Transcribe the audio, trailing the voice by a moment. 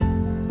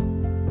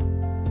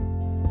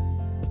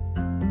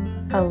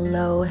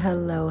Hello,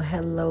 hello,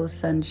 hello,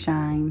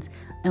 sunshines,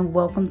 and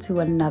welcome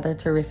to another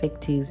terrific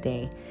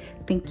Tuesday.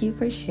 Thank you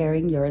for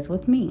sharing yours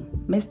with me,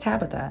 Miss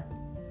Tabitha.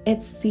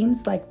 It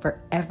seems like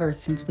forever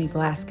since we've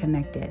last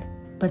connected,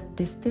 but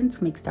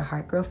distance makes the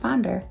heart grow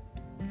fonder.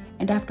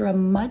 And after a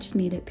much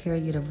needed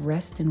period of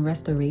rest and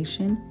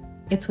restoration,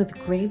 it's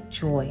with great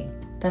joy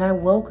that I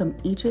welcome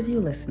each of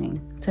you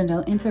listening to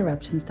No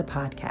Interruptions, the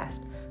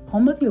podcast,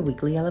 home of your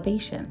weekly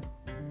elevation.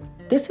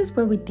 This is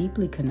where we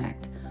deeply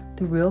connect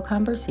through real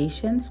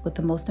conversations with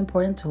the most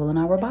important tool in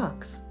our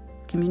box,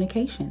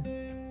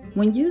 communication.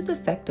 When used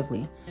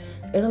effectively,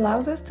 it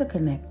allows us to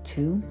connect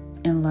to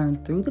and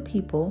learn through the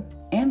people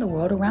and the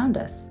world around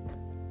us.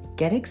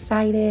 Get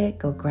excited,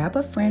 go grab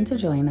a friend to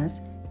join us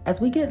as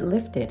we get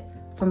lifted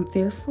from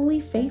fearfully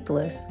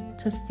faithless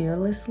to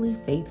fearlessly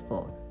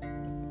faithful.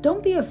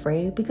 Don't be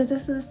afraid, because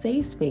this is a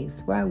safe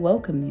space where I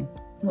welcome you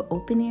with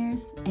open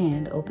ears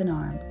and open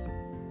arms.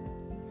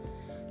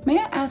 May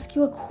I ask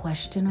you a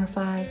question or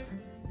five?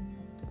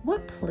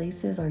 What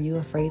places are you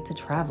afraid to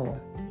travel?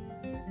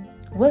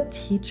 What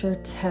teacher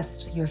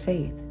tests your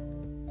faith?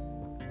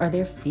 Are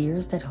there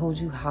fears that hold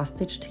you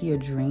hostage to your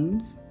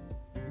dreams?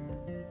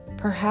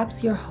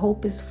 Perhaps your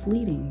hope is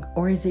fleeting,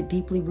 or is it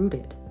deeply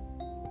rooted?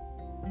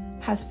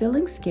 Has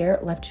feeling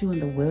scared left you in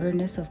the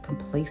wilderness of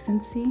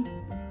complacency?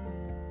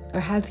 Or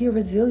has your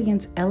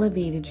resilience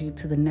elevated you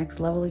to the next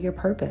level of your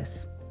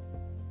purpose?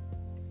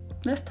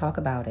 Let's talk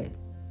about it.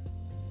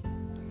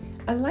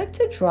 I'd like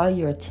to draw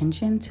your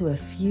attention to a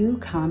few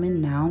common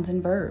nouns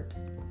and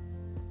verbs.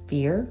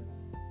 Fear,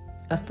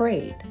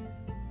 afraid,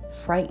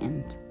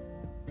 frightened,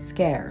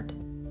 scared.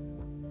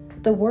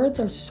 The words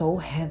are so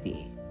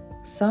heavy.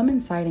 Some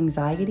incite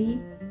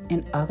anxiety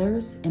and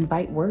others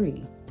invite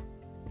worry.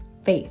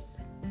 Faith,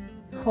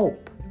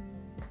 hope,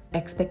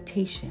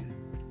 expectation,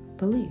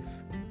 belief.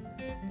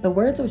 The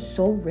words are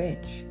so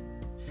rich.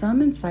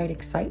 Some incite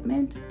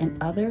excitement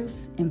and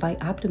others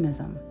invite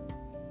optimism.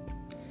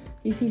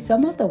 You see,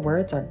 some of the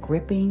words are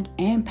gripping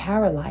and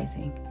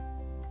paralyzing.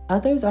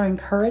 Others are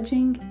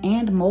encouraging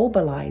and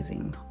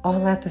mobilizing,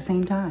 all at the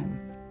same time.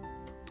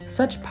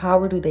 Such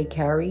power do they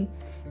carry,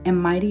 and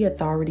mighty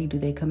authority do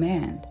they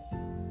command.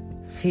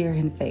 Fear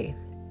and faith,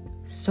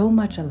 so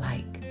much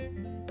alike,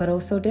 but oh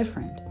so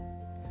different.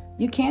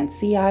 You can't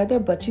see either,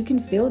 but you can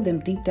feel them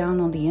deep down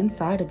on the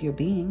inside of your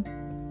being.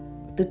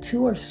 The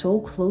two are so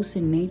close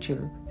in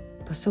nature,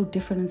 but so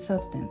different in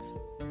substance.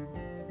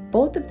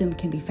 Both of them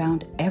can be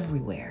found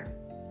everywhere.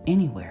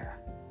 Anywhere.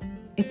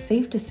 It's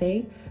safe to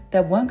say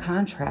that one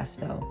contrast,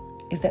 though,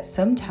 is that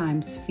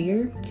sometimes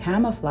fear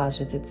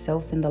camouflages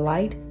itself in the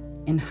light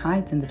and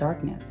hides in the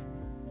darkness,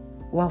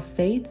 while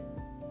faith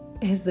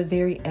is the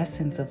very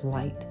essence of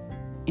light,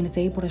 and it's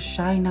able to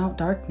shine out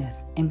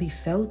darkness and be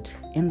felt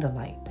in the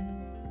light.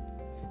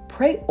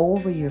 Pray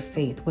over your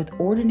faith with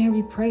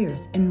ordinary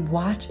prayers and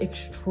watch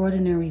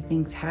extraordinary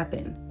things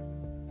happen.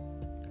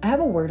 I have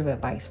a word of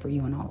advice for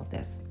you in all of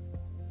this.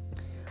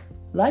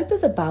 Life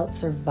is about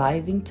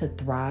surviving to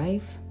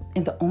thrive,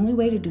 and the only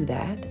way to do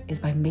that is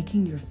by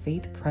making your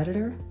faith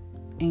predator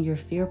and your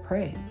fear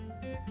prey.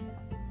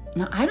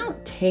 Now, I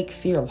don't take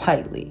fear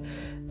lightly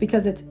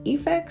because its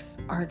effects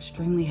are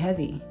extremely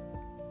heavy.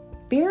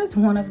 Fear is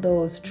one of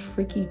those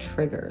tricky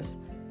triggers.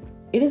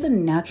 It is a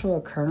natural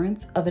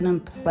occurrence of an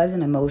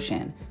unpleasant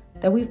emotion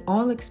that we've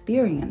all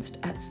experienced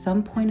at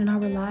some point in our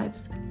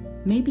lives,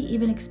 maybe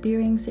even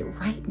experience it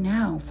right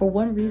now for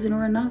one reason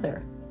or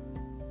another.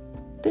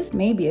 This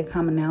may be a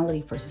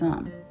commonality for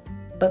some,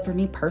 but for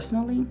me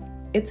personally,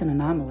 it's an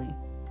anomaly.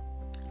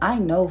 I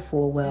know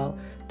full well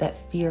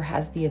that fear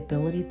has the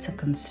ability to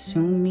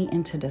consume me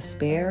into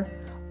despair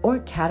or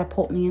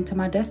catapult me into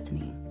my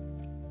destiny.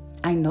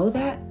 I know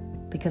that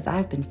because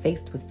I've been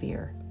faced with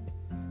fear.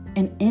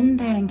 And in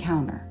that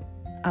encounter,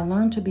 I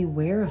learned to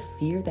beware of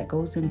fear that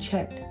goes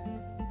unchecked,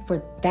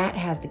 for that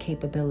has the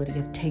capability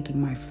of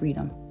taking my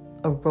freedom,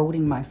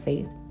 eroding my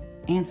faith,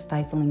 and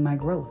stifling my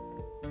growth.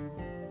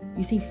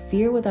 You see,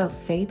 fear without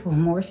faith will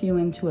morph you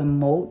into a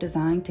mold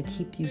designed to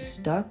keep you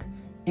stuck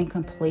and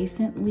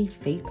complacently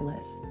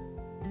faithless.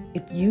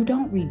 If you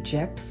don't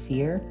reject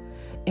fear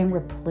and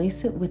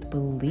replace it with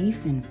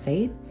belief and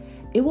faith,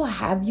 it will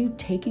have you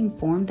taking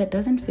form that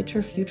doesn't fit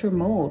your future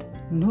mold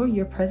nor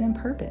your present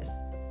purpose.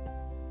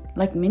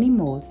 Like many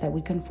molds that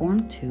we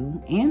conform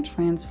to and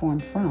transform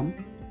from,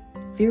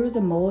 fear is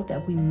a mold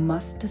that we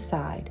must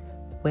decide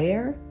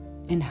where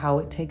and how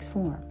it takes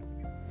form.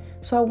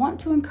 So I want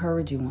to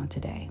encourage you on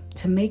today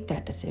to make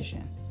that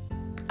decision.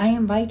 I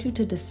invite you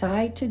to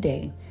decide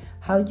today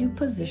how you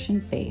position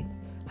faith,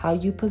 how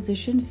you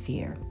position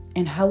fear,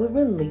 and how it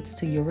relates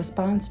to your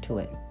response to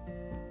it.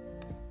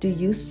 Do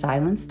you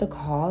silence the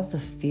cause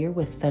of fear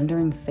with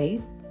thundering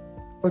faith,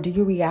 or do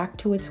you react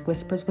to its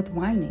whispers with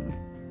whining?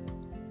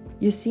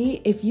 You see,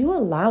 if you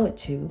allow it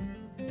to,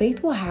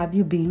 faith will have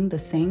you being the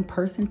same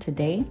person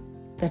today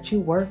that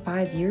you were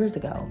 5 years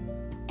ago.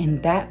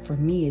 And that for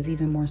me is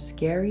even more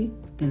scary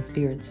than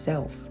fear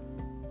itself.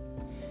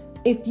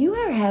 If you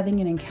are having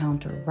an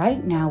encounter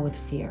right now with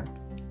fear,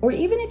 or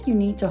even if you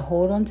need to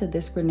hold on to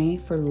this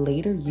grenade for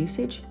later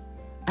usage,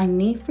 I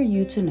need for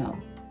you to know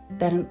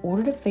that in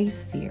order to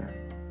face fear,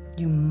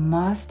 you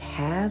must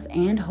have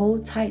and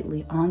hold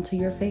tightly onto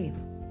your faith.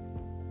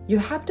 You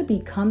have to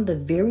become the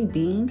very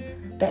being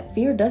that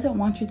fear doesn't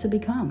want you to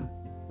become.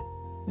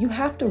 You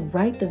have to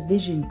write the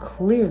vision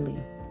clearly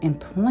and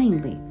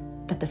plainly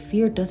that the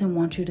fear doesn't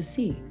want you to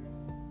see.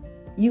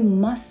 You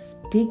must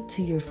speak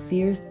to your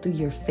fears through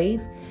your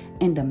faith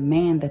and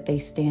demand that they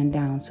stand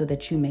down so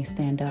that you may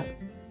stand up.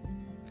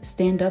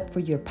 Stand up for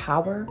your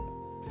power,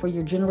 for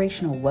your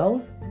generational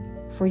wealth,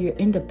 for your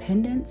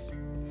independence.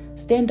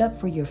 Stand up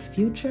for your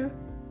future,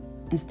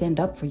 and stand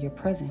up for your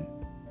present.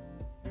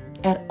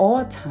 At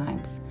all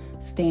times,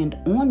 stand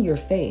on your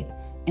faith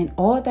and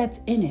all that's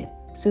in it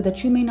so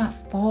that you may not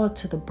fall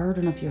to the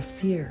burden of your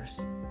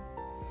fears.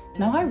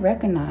 Now, I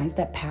recognize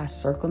that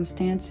past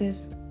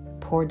circumstances,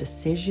 poor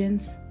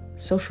decisions,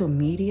 social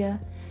media,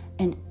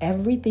 and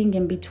everything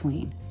in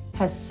between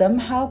has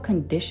somehow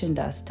conditioned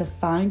us to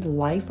find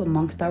life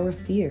amongst our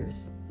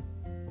fears.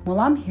 Well,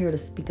 I'm here to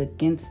speak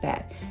against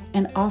that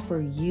and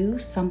offer you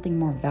something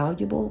more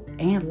valuable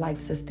and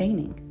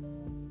life-sustaining.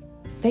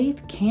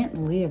 Faith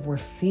can't live where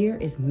fear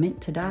is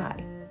meant to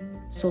die.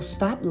 So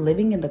stop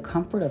living in the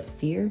comfort of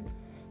fear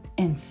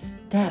and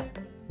step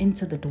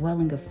into the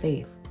dwelling of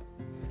faith.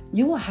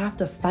 You will have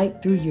to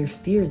fight through your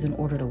fears in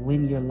order to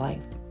win your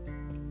life.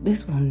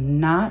 This will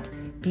not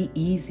be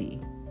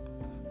easy.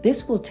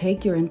 This will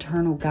take your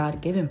internal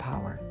God-given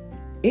power.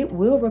 It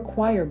will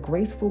require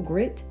graceful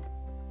grit,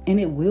 and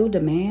it will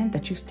demand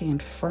that you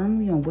stand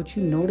firmly on what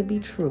you know to be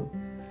true,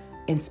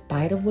 in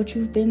spite of what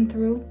you've been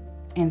through,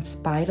 in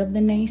spite of the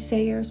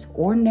naysayers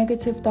or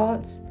negative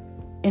thoughts,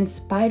 in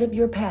spite of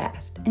your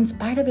past, in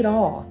spite of it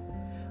all.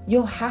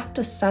 You'll have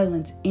to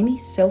silence any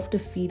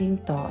self-defeating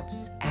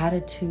thoughts,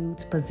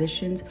 attitudes,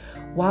 positions,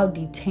 while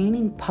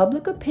detaining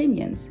public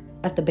opinions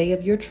at the bay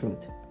of your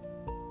truth.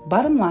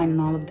 Bottom line in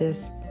all of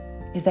this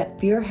is that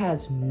fear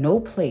has no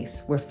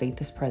place where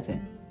faith is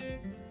present.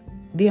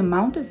 The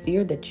amount of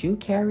fear that you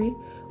carry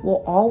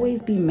will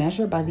always be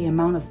measured by the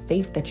amount of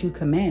faith that you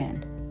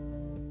command.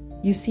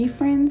 You see,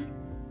 friends,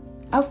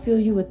 I'll fill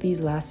you with these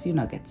last few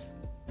nuggets.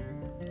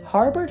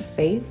 Harbored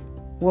faith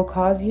will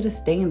cause you to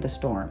stay in the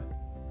storm.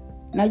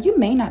 Now, you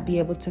may not be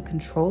able to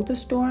control the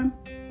storm,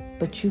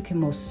 but you can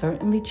most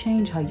certainly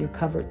change how you're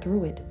covered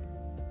through it.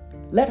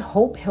 Let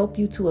hope help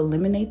you to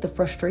eliminate the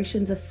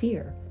frustrations of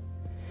fear.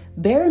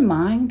 Bear in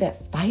mind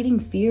that fighting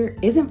fear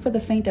isn't for the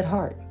faint at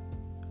heart.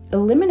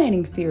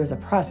 Eliminating fear is a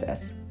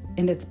process,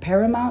 and it's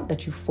paramount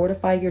that you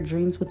fortify your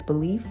dreams with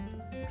belief,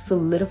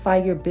 solidify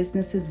your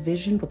business's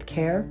vision with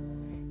care,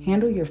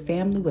 handle your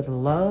family with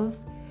love,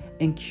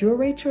 and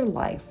curate your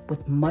life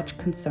with much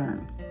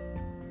concern.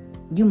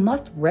 You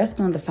must rest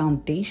on the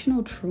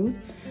foundational truth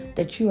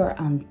that you are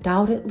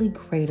undoubtedly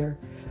greater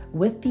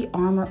with the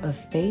armor of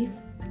faith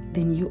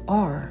than you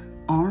are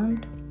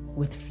armed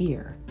with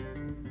fear.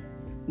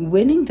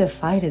 Winning the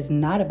fight is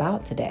not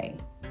about today.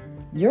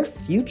 Your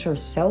future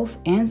self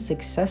and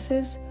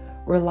successes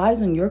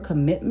relies on your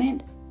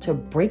commitment to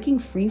breaking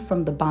free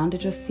from the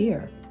bondage of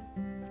fear.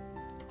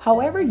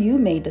 However you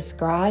may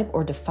describe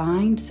or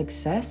define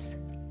success,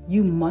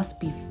 you must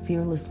be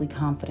fearlessly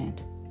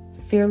confident,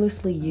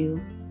 fearlessly you,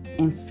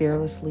 and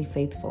fearlessly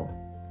faithful.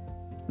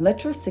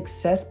 Let your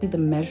success be the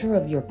measure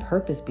of your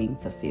purpose being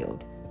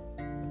fulfilled.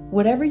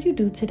 Whatever you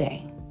do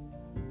today,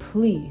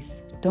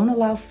 please don't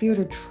allow fear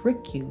to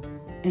trick you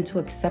into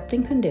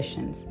accepting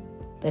conditions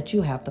that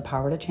you have the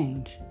power to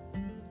change.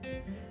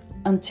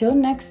 Until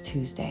next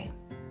Tuesday,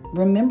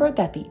 remember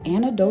that the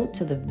antidote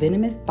to the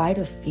venomous bite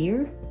of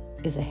fear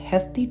is a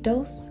hefty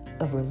dose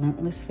of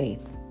relentless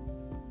faith.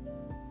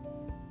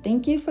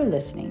 Thank you for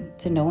listening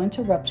to No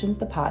Interruptions,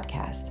 the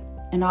podcast,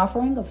 an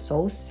offering of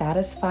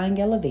soul-satisfying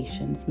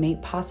elevations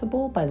made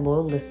possible by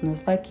loyal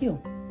listeners like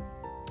you.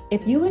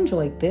 If you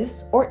enjoyed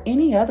this or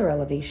any other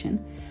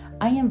elevation,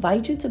 I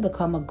invite you to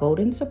become a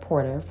golden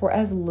supporter for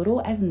as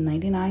little as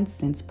 99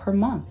 cents per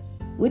month,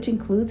 which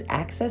includes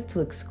access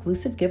to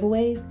exclusive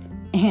giveaways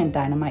and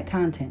dynamite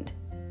content.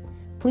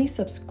 Please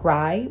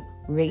subscribe,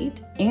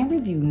 rate, and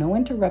review No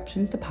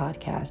Interruptions, the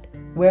podcast,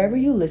 wherever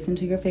you listen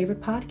to your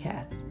favorite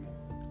podcasts.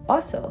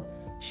 Also,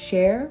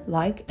 share,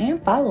 like,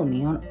 and follow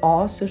me on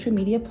all social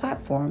media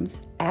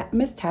platforms at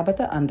Miss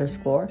Tabitha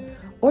 _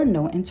 or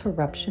No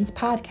Interruptions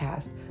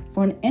Podcast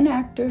for an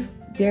interactive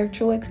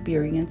virtual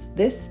experience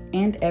this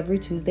and every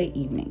Tuesday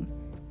evening.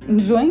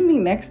 Join me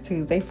next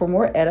Tuesday for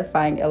more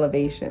edifying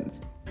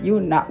elevations. You will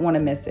not want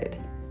to miss it.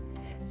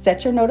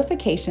 Set your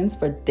notifications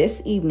for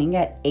this evening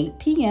at 8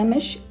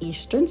 p.m.-ish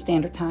Eastern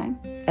Standard Time,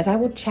 as I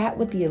will chat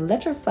with the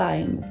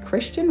electrifying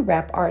Christian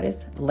rap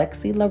artist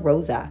Lexi La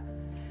Rosa.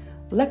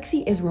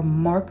 Lexi is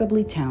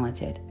remarkably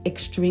talented,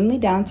 extremely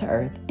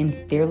down-to-earth, and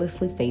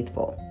fearlessly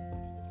faithful.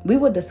 We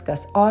will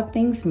discuss all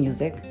things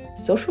music,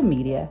 social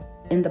media,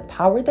 and the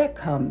power that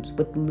comes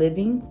with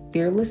living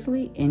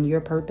fearlessly in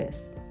your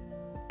purpose.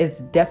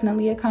 It's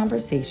definitely a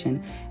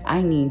conversation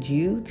I need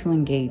you to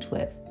engage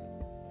with.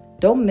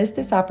 Don't miss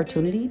this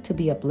opportunity to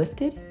be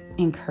uplifted,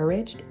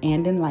 encouraged,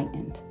 and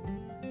enlightened.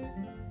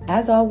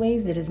 As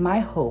always, it is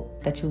my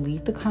hope that you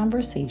leave the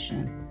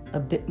conversation a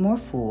bit more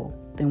full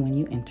than when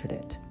you entered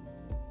it.